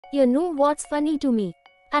You know what's funny to me?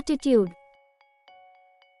 Attitude.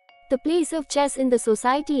 The place of chess in the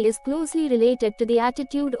society is closely related to the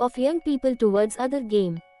attitude of young people towards other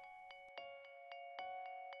game.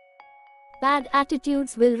 Bad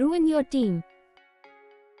attitudes will ruin your team.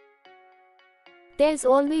 There's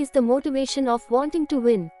always the motivation of wanting to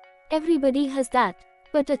win. Everybody has that.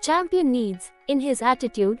 But a champion needs, in his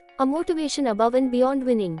attitude, a motivation above and beyond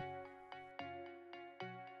winning.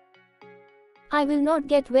 I will not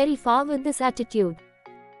get very far with this attitude.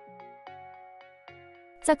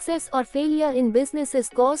 Success or failure in business is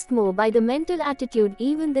caused more by the mental attitude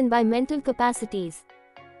even than by mental capacities.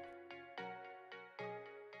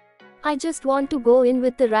 I just want to go in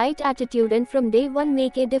with the right attitude and from day one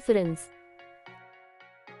make a difference.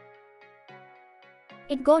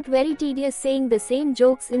 It got very tedious saying the same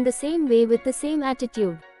jokes in the same way with the same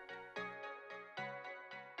attitude.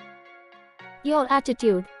 Your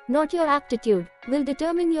attitude, not your aptitude, will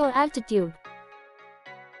determine your altitude.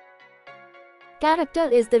 Character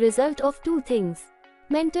is the result of two things: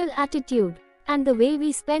 mental attitude and the way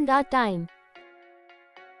we spend our time.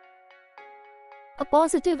 A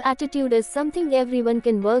positive attitude is something everyone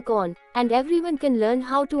can work on, and everyone can learn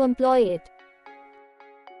how to employ it.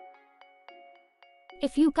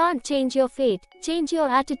 If you can't change your fate, change your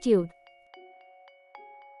attitude.